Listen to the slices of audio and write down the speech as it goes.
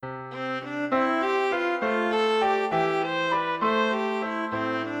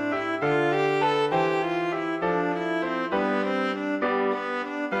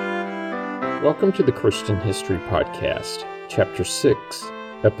Welcome to the Christian History Podcast, Chapter 6,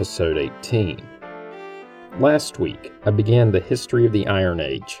 Episode 18. Last week, I began the history of the Iron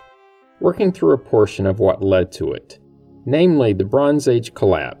Age, working through a portion of what led to it, namely the Bronze Age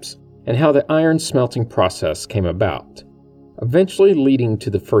collapse and how the iron smelting process came about, eventually leading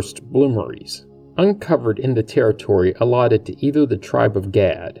to the first bloomeries, uncovered in the territory allotted to either the tribe of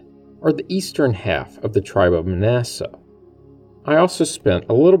Gad or the eastern half of the tribe of Manasseh. I also spent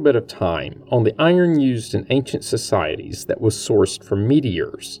a little bit of time on the iron used in ancient societies that was sourced from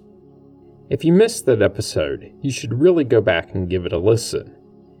meteors. If you missed that episode, you should really go back and give it a listen.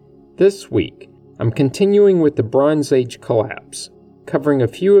 This week, I'm continuing with the Bronze Age collapse, covering a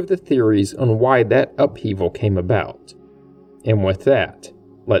few of the theories on why that upheaval came about. And with that,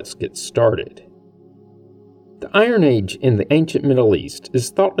 let's get started. The Iron Age in the ancient Middle East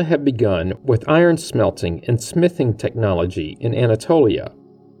is thought to have begun with iron smelting and smithing technology in Anatolia,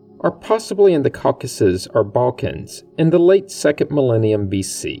 or possibly in the Caucasus or Balkans in the late 2nd millennium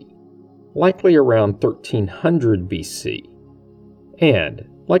BC, likely around 1300 BC. And,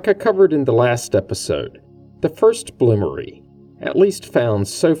 like I covered in the last episode, the first bloomery, at least found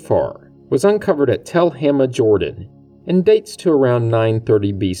so far, was uncovered at Tel Hamma, Jordan, and dates to around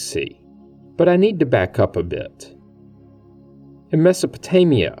 930 BC. But I need to back up a bit. In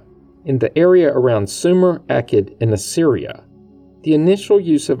Mesopotamia, in the area around Sumer, Akkad, and Assyria, the initial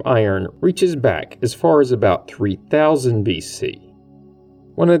use of iron reaches back as far as about 3000 BC.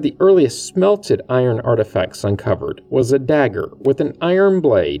 One of the earliest smelted iron artifacts uncovered was a dagger with an iron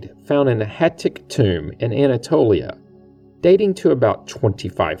blade found in a Hattic tomb in Anatolia, dating to about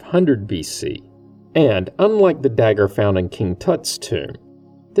 2500 BC. And unlike the dagger found in King Tut's tomb,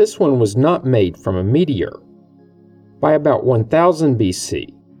 this one was not made from a meteor. By about 1000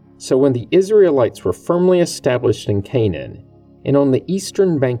 BC, so when the Israelites were firmly established in Canaan and on the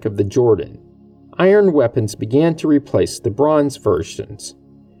eastern bank of the Jordan, iron weapons began to replace the bronze versions.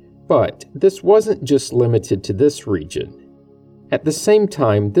 But this wasn't just limited to this region. At the same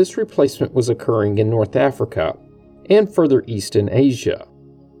time, this replacement was occurring in North Africa and further east in Asia,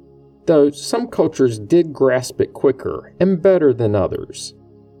 though some cultures did grasp it quicker and better than others.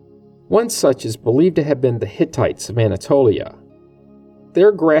 One such is believed to have been the Hittites of Anatolia.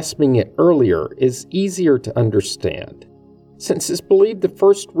 Their grasping it earlier is easier to understand, since it's believed the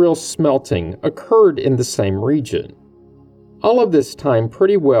first real smelting occurred in the same region. All of this timed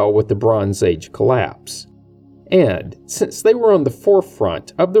pretty well with the Bronze Age collapse. And, since they were on the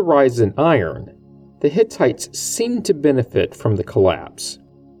forefront of the rise in iron, the Hittites seemed to benefit from the collapse.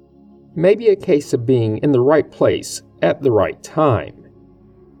 Maybe a case of being in the right place at the right time,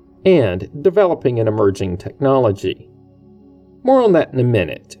 and developing an emerging technology. More on that in a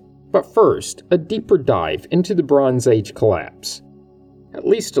minute, but first, a deeper dive into the Bronze Age collapse, at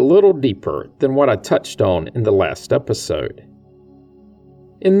least a little deeper than what I touched on in the last episode.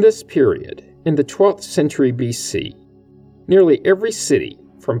 In this period, in the 12th century BC, nearly every city,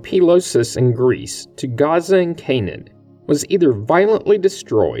 from Pelosis in Greece to Gaza in Canaan, was either violently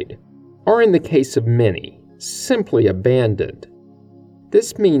destroyed, or in the case of many, simply abandoned.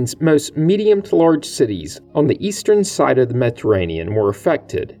 This means most medium to large cities on the eastern side of the Mediterranean were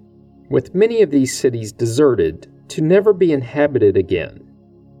affected, with many of these cities deserted to never be inhabited again.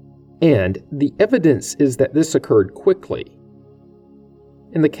 And the evidence is that this occurred quickly.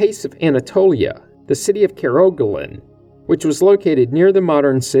 In the case of Anatolia, the city of Karaoglin, which was located near the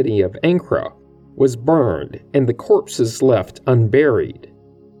modern city of Ankara, was burned and the corpses left unburied,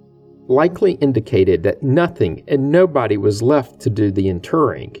 likely indicated that nothing and nobody was left to do the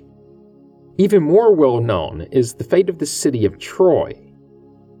interring. Even more well known is the fate of the city of Troy.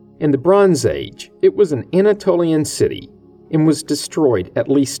 In the Bronze Age, it was an Anatolian city and was destroyed at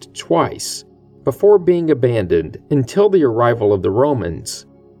least twice before being abandoned until the arrival of the Romans,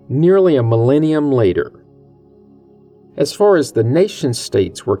 nearly a millennium later. As far as the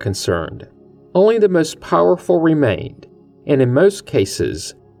nation-states were concerned, only the most powerful remained, and in most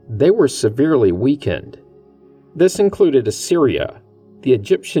cases, they were severely weakened. This included Assyria, the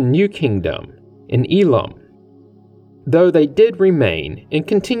Egyptian New Kingdom, and Elam, though they did remain and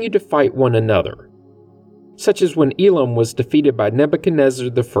continued to fight one another, such as when Elam was defeated by Nebuchadnezzar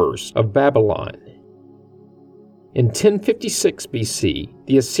I of Babylon. In 1056 BC,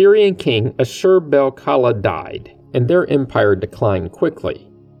 the Assyrian king Ashur-bel-kala died, and their empire declined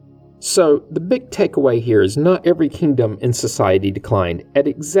quickly. So, the big takeaway here is not every kingdom in society declined at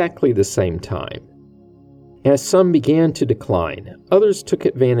exactly the same time. As some began to decline, others took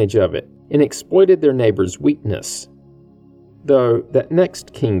advantage of it and exploited their neighbor's weakness. Though that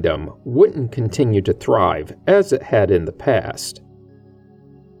next kingdom wouldn't continue to thrive as it had in the past.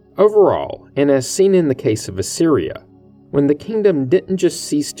 Overall, and as seen in the case of Assyria, when the kingdom didn't just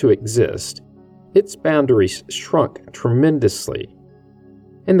cease to exist, its boundaries shrunk tremendously.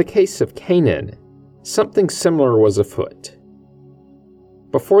 In the case of Canaan, something similar was afoot.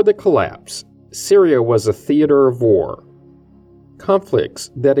 Before the collapse, Syria was a theater of war.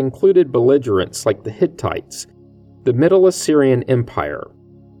 Conflicts that included belligerents like the Hittites, the Middle Assyrian Empire,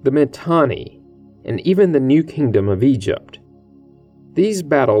 the Mitanni, and even the New Kingdom of Egypt. These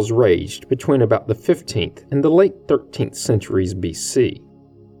battles raged between about the 15th and the late 13th centuries BC.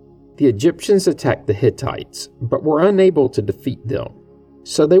 The Egyptians attacked the Hittites, but were unable to defeat them,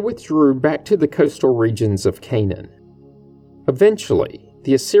 so they withdrew back to the coastal regions of Canaan. Eventually,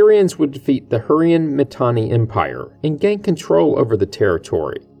 the Assyrians would defeat the Hurrian Mitanni Empire and gain control over the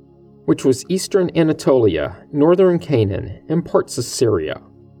territory, which was eastern Anatolia, northern Canaan, and parts of Syria.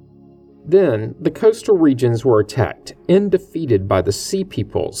 Then, the coastal regions were attacked and defeated by the Sea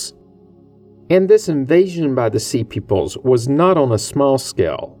Peoples. And this invasion by the Sea Peoples was not on a small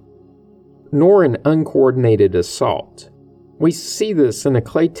scale, nor an uncoordinated assault. We see this in a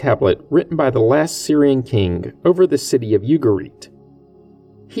clay tablet written by the last Syrian king over the city of Ugarit.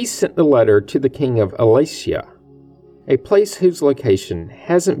 He sent the letter to the king of Elasia, a place whose location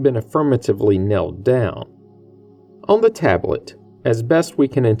hasn't been affirmatively nailed down. On the tablet, as best we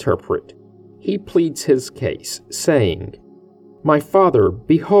can interpret, he pleads his case, saying, "My father,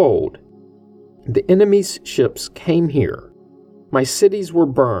 behold, the enemy's ships came here. My cities were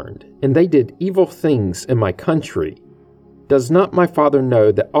burned, and they did evil things in my country. Does not my father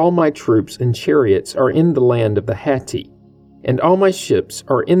know that all my troops and chariots are in the land of the Hatti, and all my ships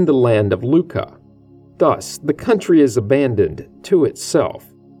are in the land of Luka? Thus the country is abandoned to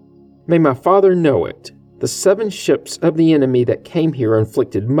itself. May my father know it. The 7 ships of the enemy that came here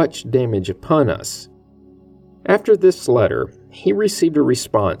inflicted much damage upon us." After this letter, he received a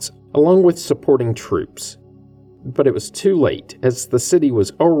response along with supporting troops. But it was too late, as the city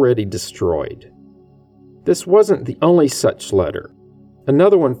was already destroyed. This wasn't the only such letter.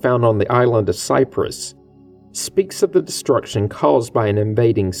 Another one found on the island of Cyprus speaks of the destruction caused by an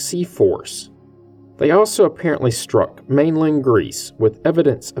invading sea force. They also apparently struck mainland Greece with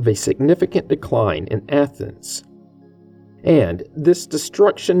evidence of a significant decline in Athens. And this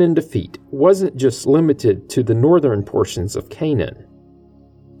destruction and defeat wasn't just limited to the northern portions of Canaan.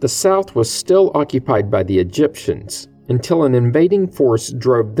 The south was still occupied by the Egyptians until an invading force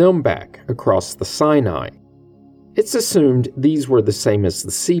drove them back across the Sinai. It's assumed these were the same as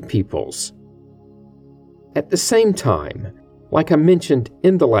the Sea Peoples. At the same time, like I mentioned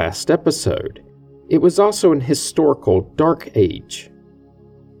in the last episode, it was also an historical dark age.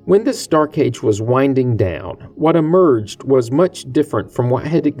 When this dark age was winding down, what emerged was much different from what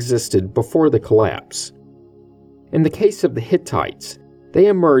had existed before the collapse. In the case of the Hittites, they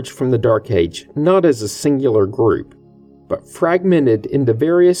emerged from the dark age not as a singular group, but fragmented into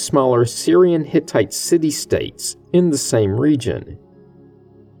various smaller Syrian Hittite city-states in the same region,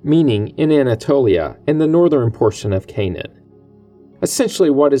 meaning in Anatolia and the northern portion of Canaan. Essentially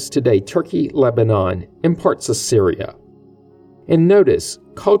what is today Turkey, Lebanon, and parts of Syria. And notice,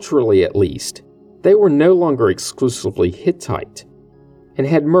 culturally at least, they were no longer exclusively Hittite, and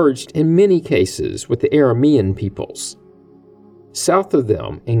had merged in many cases with the Aramean peoples. South of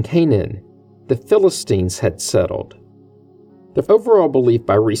them, in Canaan, the Philistines had settled. The overall belief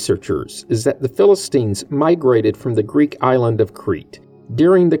by researchers is that the Philistines migrated from the Greek island of Crete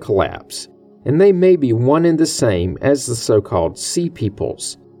during the collapse, and they may be one and the same as the so-called Sea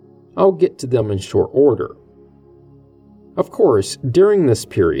Peoples. I'll get to them in short order. Of course, during this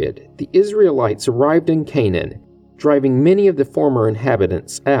period, the Israelites arrived in Canaan, driving many of the former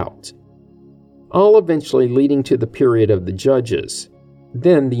inhabitants out, all eventually leading to the period of the Judges,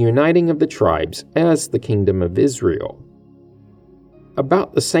 then the uniting of the tribes as the Kingdom of Israel.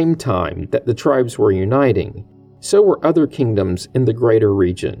 About the same time that the tribes were uniting, so were other kingdoms in the greater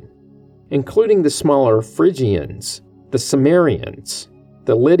region, including the smaller Phrygians, the Cimmerians,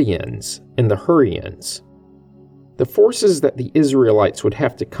 the Lydians, and the Hurrians. The forces that the Israelites would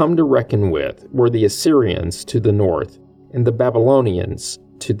have to come to reckon with were the Assyrians to the north and the Babylonians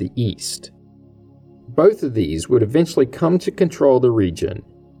to the east. Both of these would eventually come to control the region,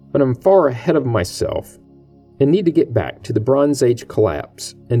 but I'm far ahead of myself and need to get back to the Bronze Age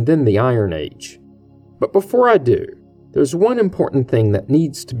collapse and then the Iron Age. But before I do, there's one important thing that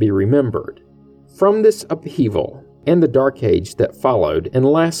needs to be remembered. From this upheaval and the Dark Age that followed and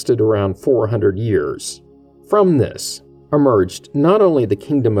lasted around 400 years, from this emerged not only the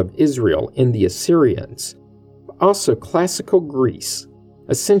Kingdom of Israel and the Assyrians, but also classical Greece,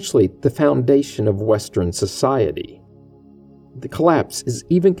 essentially the foundation of Western society. the collapse is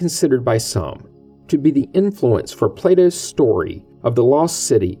even considered by some to be the influence for Plato's story of the lost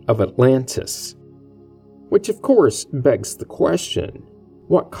city of Atlantis. Which of course begs the question,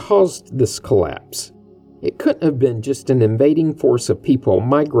 what caused this collapse? It couldn't have been just an invading force of people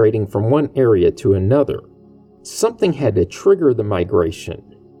migrating from one area to another. Something had to trigger the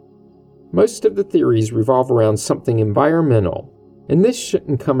migration. Most of the theories revolve around something environmental, and this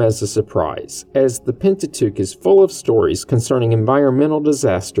shouldn't come as a surprise, as the Pentateuch is full of stories concerning environmental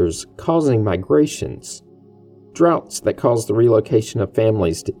disasters causing migrations. Droughts that caused the relocation of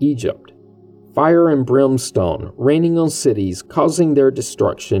families to Egypt, fire and brimstone raining on cities causing their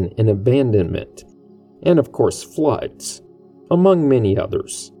destruction and abandonment, and of course floods, among many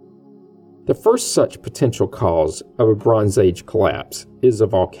others. The first such potential cause of a Bronze Age collapse is a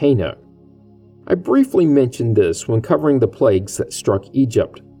volcano. I briefly mentioned this when covering the plagues that struck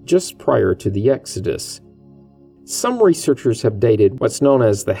Egypt just prior to the Exodus. Some researchers have dated what's known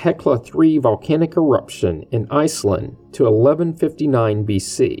as the Hekla III volcanic eruption in Iceland to 1159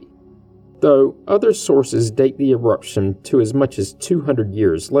 BC, though other sources date the eruption to as much as 200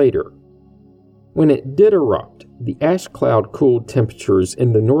 years later. When it did erupt, the ash cloud cooled temperatures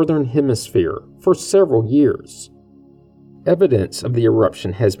in the northern hemisphere for several years. Evidence of the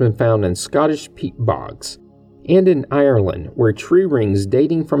eruption has been found in Scottish peat bogs and in Ireland, where tree rings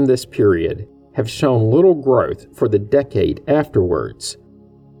dating from this period have shown little growth for the decade afterwards.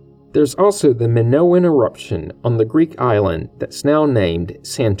 There's also the Minoan eruption on the Greek island that's now named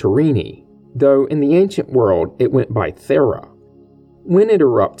Santorini, though in the ancient world it went by Thera. When it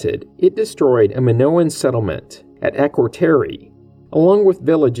erupted, it destroyed a Minoan settlement at Akrotiri, along with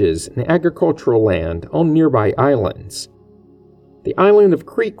villages and agricultural land on nearby islands. The island of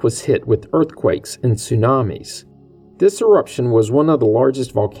Crete was hit with earthquakes and tsunamis. This eruption was one of the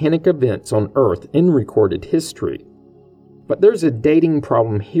largest volcanic events on Earth in recorded history. But there's a dating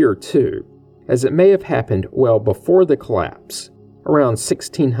problem here too, as it may have happened well before the collapse, around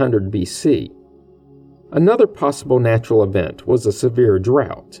 1600 BC. Another possible natural event was a severe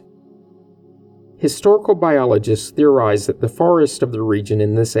drought. Historical biologists theorize that the forests of the region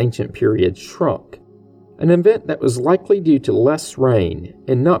in this ancient period shrunk, an event that was likely due to less rain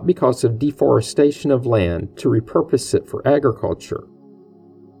and not because of deforestation of land to repurpose it for agriculture.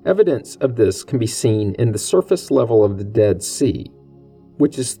 Evidence of this can be seen in the surface level of the Dead Sea,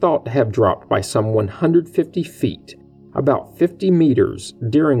 which is thought to have dropped by some 150 feet, about 50 meters,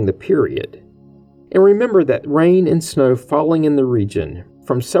 during the period. And remember that rain and snow falling in the region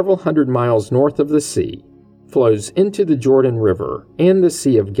from several hundred miles north of the sea flows into the Jordan River and the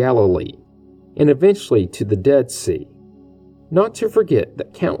Sea of Galilee, and eventually to the Dead Sea. Not to forget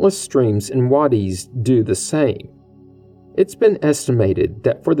that countless streams and wadis do the same. It's been estimated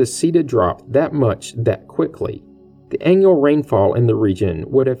that for the sea to drop that much that quickly, the annual rainfall in the region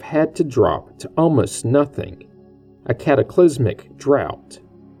would have had to drop to almost nothing, a cataclysmic drought.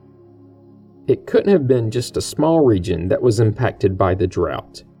 It couldn't have been just a small region that was impacted by the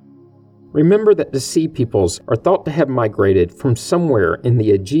drought. Remember that the sea peoples are thought to have migrated from somewhere in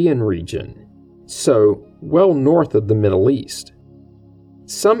the Aegean region, so well north of the Middle East.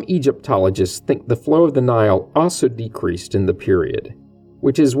 Some Egyptologists think the flow of the Nile also decreased in the period,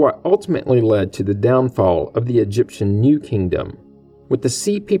 which is what ultimately led to the downfall of the Egyptian New Kingdom, with the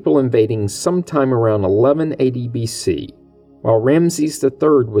sea people invading sometime around 1180 BC, while Ramses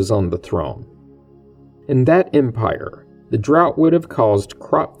III was on the throne. In that empire, the drought would have caused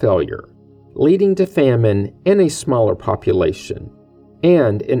crop failure, leading to famine and a smaller population,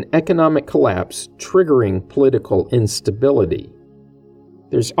 and an economic collapse triggering political instability.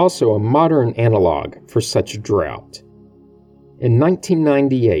 There's also a modern analog for such a drought. In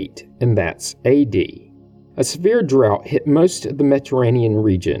 1998, and that's AD, a severe drought hit most of the Mediterranean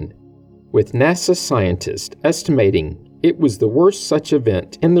region, with NASA scientists estimating it was the worst such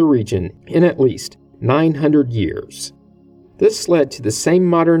event in the region in at least 900 years. This led to the same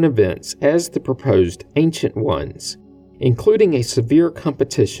modern events as the proposed ancient ones, including a severe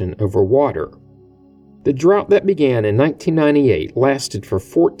competition over water. The drought that began in 1998 lasted for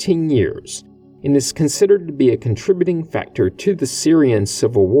 14 years and is considered to be a contributing factor to the Syrian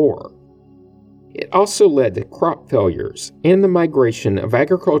civil war. It also led to crop failures and the migration of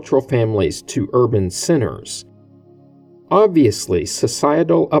agricultural families to urban centers. Obviously,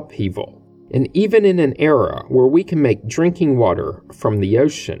 societal upheaval, and even in an era where we can make drinking water from the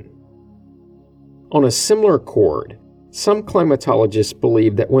ocean. On a similar chord, some climatologists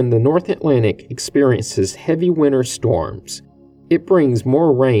believe that when the North Atlantic experiences heavy winter storms, it brings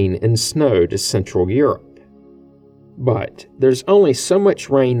more rain and snow to Central Europe. But there's only so much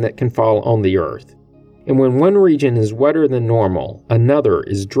rain that can fall on the Earth, and when one region is wetter than normal, another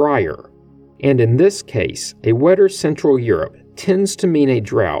is drier. And in this case, a wetter Central Europe tends to mean a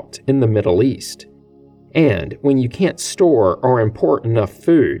drought in the Middle East. And when you can't store or import enough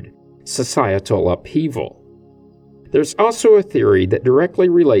food, societal upheaval. There's also a theory that directly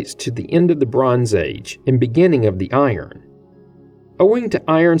relates to the end of the Bronze Age and beginning of the iron. Owing to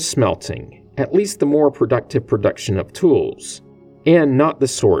iron smelting, at least the more productive production of tools, and not the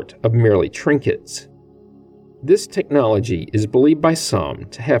sort of merely trinkets. This technology is believed by some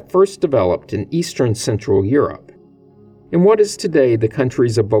to have first developed in Eastern Central Europe, in what is today the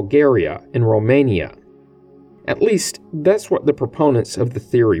countries of Bulgaria and Romania. At least, that's what the proponents of the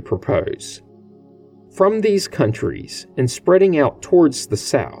theory propose. From these countries, and spreading out towards the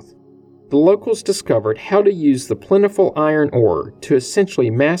south, the locals discovered how to use the plentiful iron ore to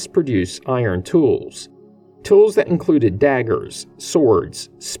essentially mass-produce iron tools. Tools that included daggers, swords,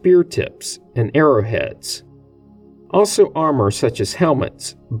 spear tips, and arrowheads. Also armor such as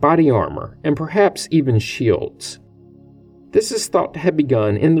helmets, body armor, and perhaps even shields. This is thought to have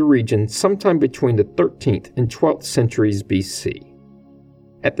begun in the region sometime between the 13th and 12th centuries BC.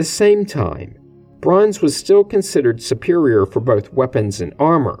 At the same time, bronze was still considered superior for both weapons and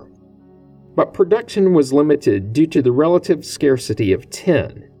armor, but production was limited due to the relative scarcity of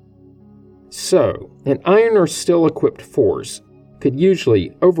tin. So, an iron or steel-equipped force could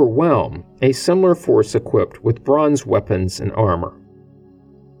usually overwhelm a similar force equipped with bronze weapons and armor.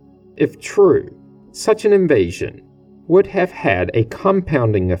 If true, such an invasion would have had a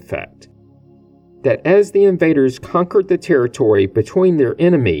compounding effect, that as the invaders conquered the territory between their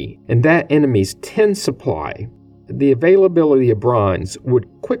enemy and that enemy's tin supply, the availability of bronze would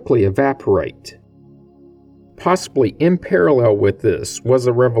quickly evaporate. Possibly in parallel with this was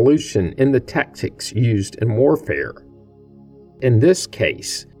a revolution in the tactics used in warfare. In this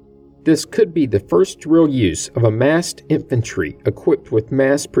case, this could be the first real use of amassed infantry equipped with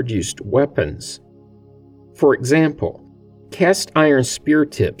mass-produced weapons. For example, cast iron spear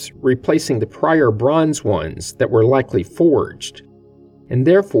tips replacing the prior bronze ones that were likely forged, and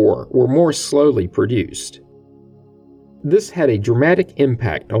therefore were more slowly produced. This had a dramatic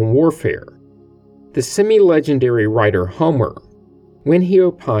impact on warfare. The semi-legendary writer Homer, when he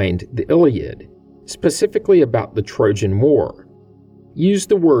opined the Iliad, specifically about the Trojan War, used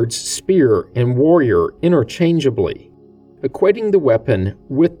the words spear and warrior interchangeably, equating the weapon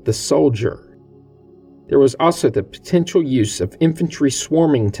with the soldier. There was also the potential use of infantry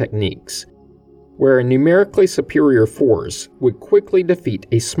swarming techniques, where a numerically superior force would quickly defeat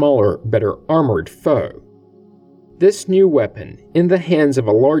a smaller, better armored foe. This new weapon, in the hands of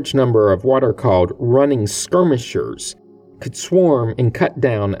a large number of what are called running skirmishers, could swarm and cut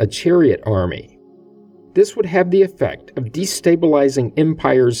down a chariot army. This would have the effect of destabilizing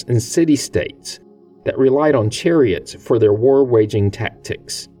empires and city-states that relied on chariots for their war-waging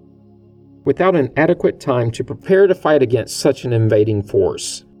tactics. Without an adequate time to prepare to fight against such an invading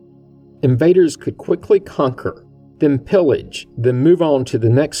force, invaders could quickly conquer, then pillage, then move on to the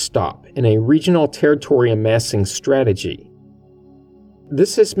next stop in a regional territory amassing strategy.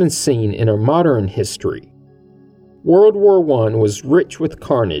 This has been seen in our modern history. World War I was rich with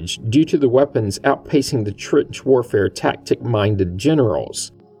carnage due to the weapons outpacing the trench warfare tactic-minded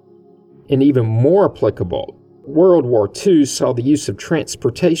generals. And even more applicable, World War II saw the use of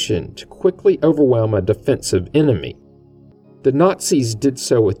transportation to quickly overwhelm a defensive enemy. The Nazis did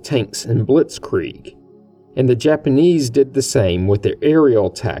so with tanks and blitzkrieg, and the Japanese did the same with their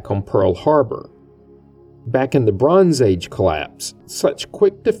aerial attack on Pearl Harbor. Back in the Bronze Age collapse, such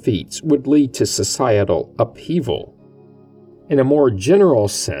quick defeats would lead to societal upheaval. In a more general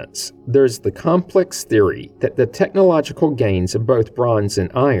sense, there's the complex theory that the technological gains of both bronze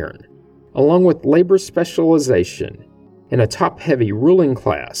and iron, along with labor specialization and a top-heavy ruling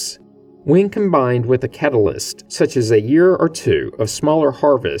class, when combined with a catalyst such as a year or two of smaller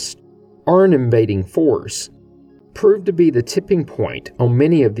harvest or an invading force, proved to be the tipping point on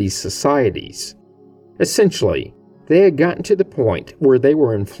many of these societies. Essentially, they had gotten to the point where they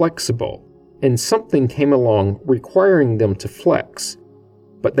were inflexible, and something came along requiring them to flex.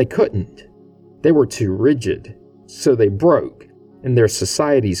 But they couldn't. They were too rigid, so they broke, and their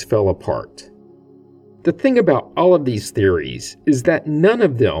societies fell apart. The thing about all of these theories is that none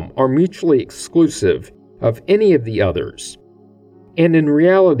of them are mutually exclusive of any of the others. And in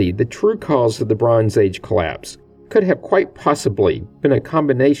reality, the true cause of the Bronze Age collapse could have quite possibly been a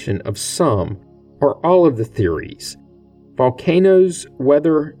combination of some or all of the theories: volcanoes,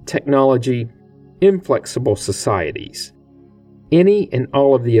 weather, technology, inflexible societies. Any and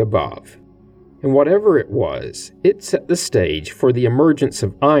all of the above. and whatever it was, it set the stage for the emergence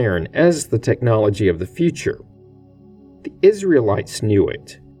of iron as the technology of the future. The Israelites knew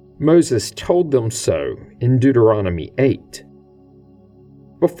it. Moses told them so in Deuteronomy 8.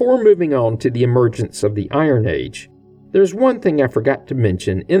 Before moving on to the emergence of the Iron Age, there's one thing I forgot to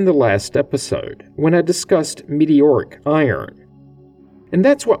mention in the last episode when I discussed meteoric iron. And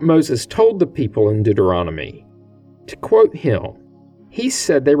that's what Moses told the people in Deuteronomy. To quote him, he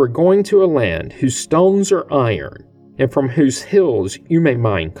said they were going to a land whose stones are iron, and from whose hills you may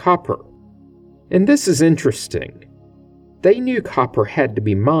mine copper. And this is interesting. They knew copper had to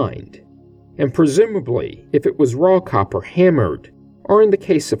be mined, and presumably, if it was raw copper, hammered, or in the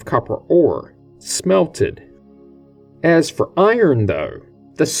case of copper ore, smelted. As for iron, though,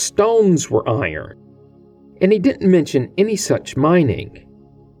 the stones were iron, and he didn't mention any such mining.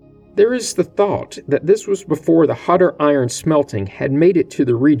 There is the thought that this was before the hotter iron smelting had made it to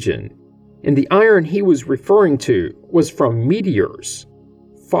the region, and the iron he was referring to was from meteors,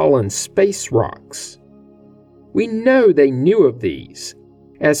 fallen space rocks. We know they knew of these,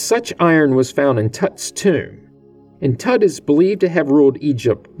 as such iron was found in Tut's tomb, and Tut is believed to have ruled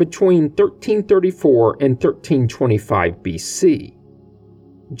Egypt between 1334 and 1325 BC.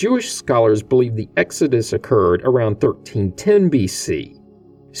 Jewish scholars believe the Exodus occurred around 1310 BC,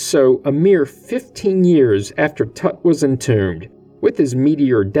 so a mere 15 years after Tut was entombed with his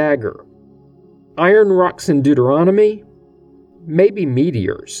meteor dagger. Iron rocks in Deuteronomy? Maybe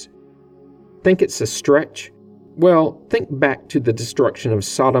meteors. Think it's a stretch? Well, think back to the destruction of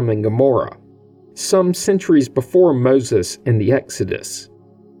Sodom and Gomorrah, some centuries before Moses and the Exodus.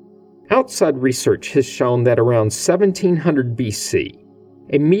 Outside research has shown that around 1700 BC,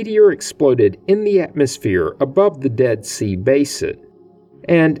 a meteor exploded in the atmosphere above the Dead Sea Basin,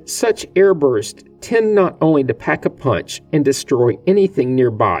 and such airbursts tend not only to pack a punch and destroy anything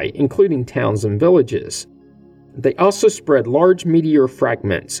nearby, including towns and villages, they also spread large meteor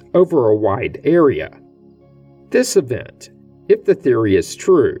fragments over a wide area. This event, if the theory is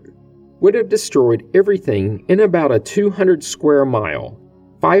true, would have destroyed everything in about a 200 square mile,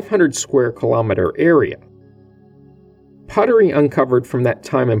 500 square kilometer area. Pottery uncovered from that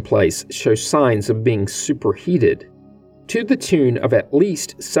time and place shows signs of being superheated, to the tune of at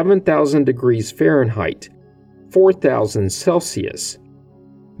least 7,000 degrees Fahrenheit, 4,000 Celsius,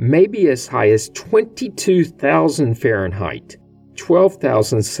 maybe as high as 22,000 Fahrenheit,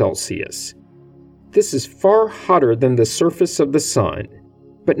 12,000 Celsius. This is far hotter than the surface of the sun,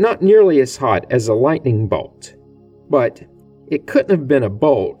 but not nearly as hot as a lightning bolt. But it couldn't have been a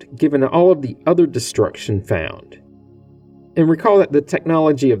bolt given all of the other destruction found. And recall that the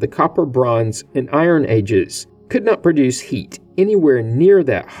technology of the Copper, Bronze, and Iron Ages could not produce heat anywhere near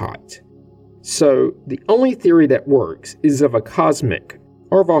that hot. So the only theory that works is of a cosmic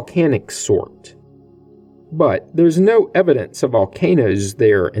or volcanic sort. But there's no evidence of volcanoes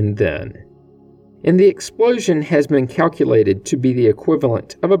there and then. And the explosion has been calculated to be the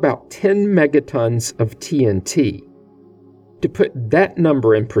equivalent of about 10 megatons of TNT. To put that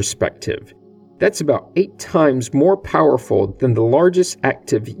number in perspective, that's about 8 times more powerful than the largest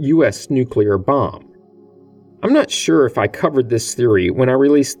active U.S. nuclear bomb. I'm not sure if I covered this theory when I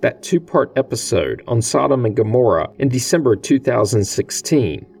released that 2-part episode on Sodom and Gomorrah in December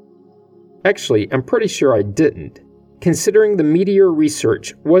 2016. Actually, I'm pretty sure I didn't, considering the meteor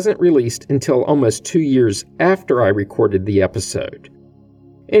research wasn't released until almost 2 years after I recorded the episode.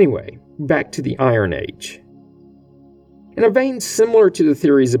 Anyway, back to the Iron Age. In a vein similar to the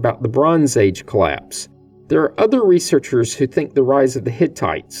theories about the Bronze Age collapse, there are other researchers who think the rise of the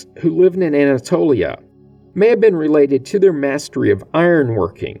Hittites, who lived in Anatolia, may have been related to their mastery of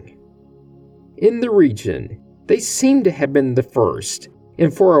ironworking. In the region, they seem to have been the first,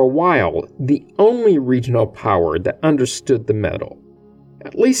 and for a while, the only regional power that understood the metal,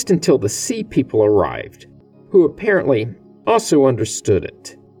 at least until the Sea People arrived, who apparently also understood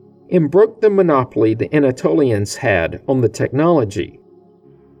it, and broke the monopoly the Anatolians had on the technology.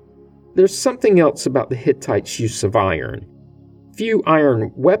 There's something else about the Hittites' use of iron. Few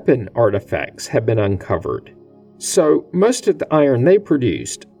iron weapon artifacts have been uncovered, so most of the iron they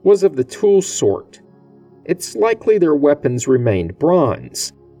produced was of the tool sort. It's likely their weapons remained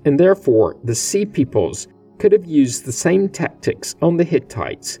bronze, and therefore the Sea Peoples could have used the same tactics on the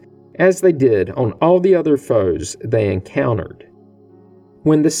Hittites as they did on all the other foes they encountered.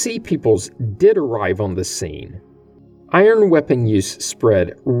 When the Sea Peoples did arrive on the scene, iron weapon use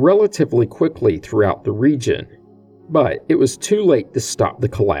spread relatively quickly throughout the region, but it was too late to stop the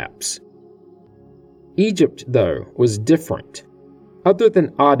collapse. Egypt, though, was different. Other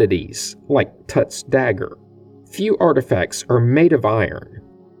than oddities like Tut's dagger, few artifacts are made of iron.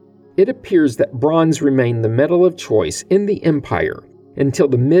 it appears that bronze remained the metal of choice in the empire until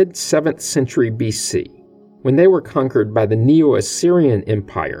the mid-7th century BC, when they were conquered by the Neo-Assyrian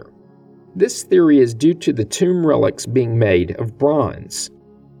Empire. This theory is due to the tomb relics being made of bronze.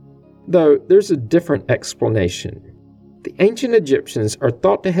 Though there's a different explanation. The ancient Egyptians are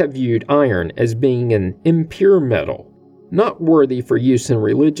thought to have viewed iron as being an impure metal, not worthy for use in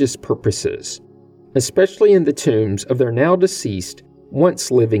religious purposes, especially in the tombs of their now deceased, once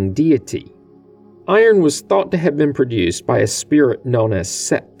living deity. Iron was thought to have been produced by a spirit known as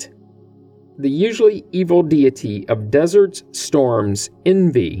Set, the usually evil deity of deserts, storms,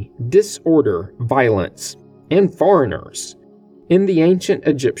 envy, disorder, violence, and foreigners in the ancient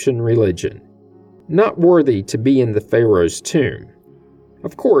Egyptian religion, not worthy to be in the pharaoh's tomb.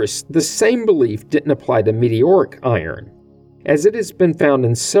 Of course, the same belief didn't apply to meteoric iron, as it has been found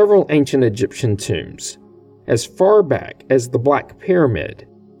in several ancient Egyptian tombs, as far back as the Black Pyramid,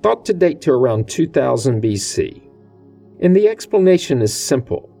 thought to date to around 2000 BC. And the explanation is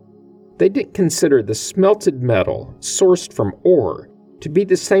simple. They didn't consider the smelted metal sourced from ore to be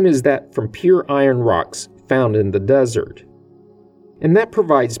the same as that from pure iron rocks found in the desert. And that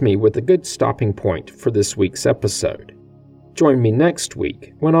provides me with a good stopping point for this week's episode. Join me next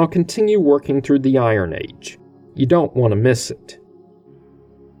week when I'll continue working through the Iron Age. You don't want to miss it.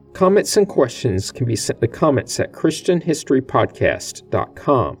 Comments and questions can be sent to comments at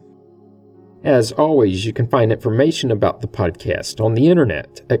christianhistorypodcast.com. As always, you can find information about the podcast on the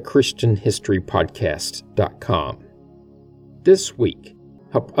internet at christianhistorypodcast.com. This week,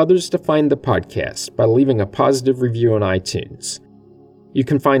 help others to find the podcast by leaving a positive review on iTunes. You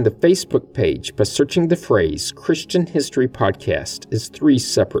can find the Facebook page by searching the phrase Christian History Podcast as 3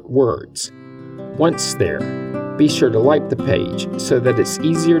 separate words. Once there, be sure to like the page so that it's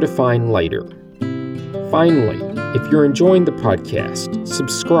easier to find later. Finally, if you're enjoying the podcast,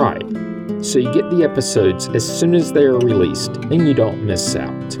 subscribe so you get the episodes as soon as they are released and you don't miss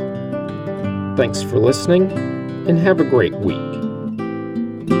out. Thanks for listening, and have a great week.